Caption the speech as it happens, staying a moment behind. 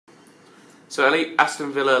So Ellie,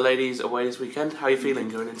 Aston Villa ladies away this weekend. How are you feeling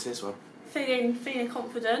going into this one? Feeling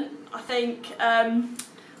confident. I think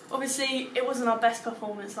obviously it wasn't our best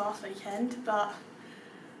performance last weekend, but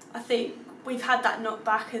I think we've had that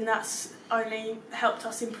knockback and that's only helped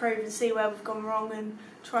us improve and see where we've gone wrong and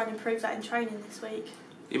try and improve that in training this week.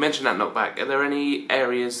 You mentioned that knockback. Are there any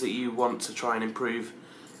areas that you want to try and improve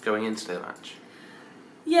going into the match?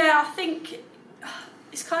 Yeah, I think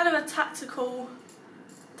it's kind of a tactical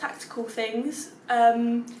things.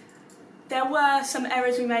 There were some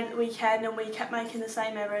errors we made at the weekend and we kept making the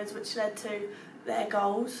same errors which led to their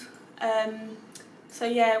goals. So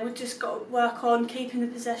yeah, we've just got to work on keeping the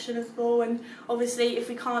possession of the ball, and obviously if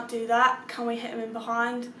we can't do that, can we hit them in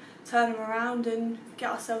behind, turn them around and get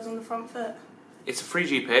ourselves on the front foot. It's a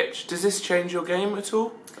 3G pitch. Does this change your game at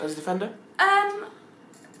all as a defender?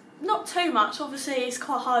 Not too much. Obviously it's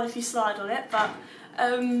quite hard if you slide on it, but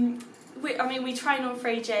we train on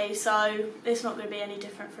 3G, so it's not going to be any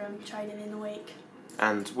different from training in the week.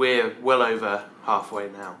 And we're well over halfway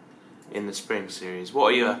now in the spring series.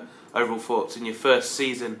 What are your overall thoughts in your first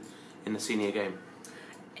season in the senior game?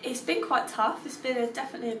 It's been quite tough. It's been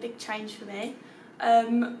definitely a big change for me,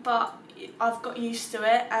 but I've got used to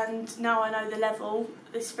it, and now I know the level.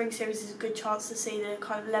 This spring series is a good chance to see the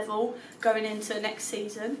kind of level going into next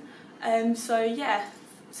season. So yeah,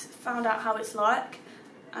 found out how it's like,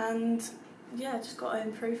 and yeah, just got to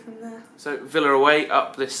improve from there. So Villa away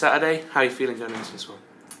up this Saturday. How are you feeling going into this one?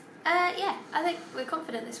 Yeah, I think we're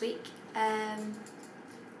confident this week.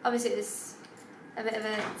 Obviously it was a bit of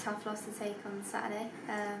a tough loss to take on Saturday,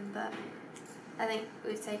 but I think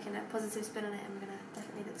we've taken a positive spin on it and we're going to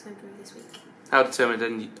definitely look to improve this week. How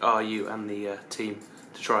determined are you and the team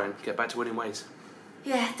to try and get back to winning ways?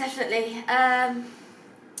 Yeah, definitely.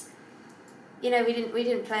 We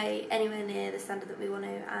didn't play anywhere near the standard that we want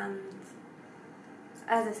to, and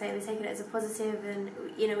as I say, we're taking it as a positive, and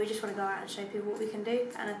we just want to go out and show people what we can do.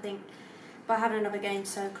 And I think by having another game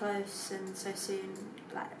so close and so soon,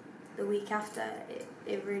 like the week after,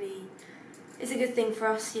 it really is a good thing for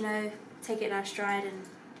us. Take it in our stride and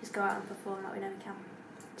just go out and perform like we know we can.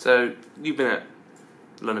 So you've been at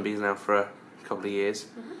London Bees now for a couple of years.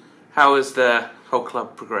 Mm-hmm. How has the whole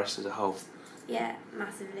club progressed as a whole? Yeah,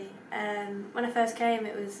 massively. When I first came, I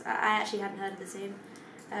actually hadn't heard of the team.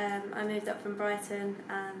 I moved up from Brighton,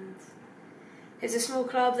 and it was a small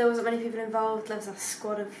club. There wasn't many people involved. There was a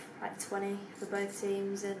squad of like 20 for both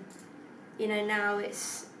teams, and now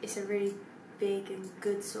it's a really big and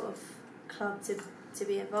good sort of club to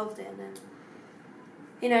be involved in, and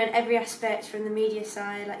in every aspect, from the media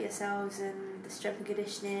side, like yourselves, and the strength and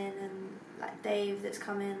conditioning, and like Dave that's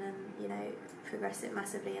come in and progressed it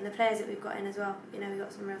massively, and the players that we've got in as well. We've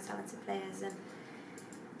got some real talented players, and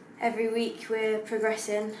every week we're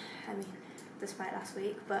progressing. I mean, despite last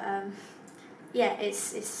week, but yeah,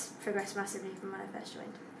 it's progressed massively from when I first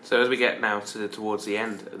joined. So as we get now towards the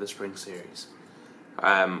end of the spring series,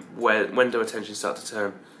 when do attention start to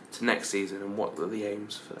turn to next season, and what are the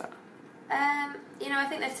aims for that? I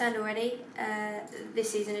think they've turned already. This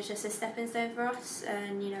season is just a stepping stone for us,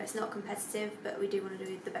 and it's not competitive, but we do want to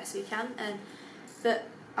do the best we can. But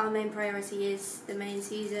our main priority is the main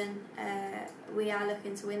season. We are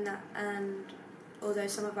looking to win that, and although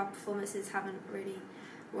some of our performances haven't really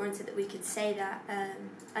warranted that we could say that,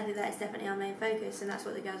 I think that is definitely our main focus, and that's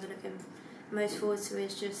what the girls are looking most forward to,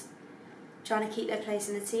 is just trying to keep their place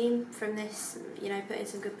in the team from this, put in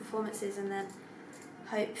some good performances, and then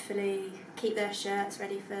hopefully keep their shirts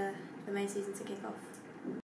ready for the main season to kick off.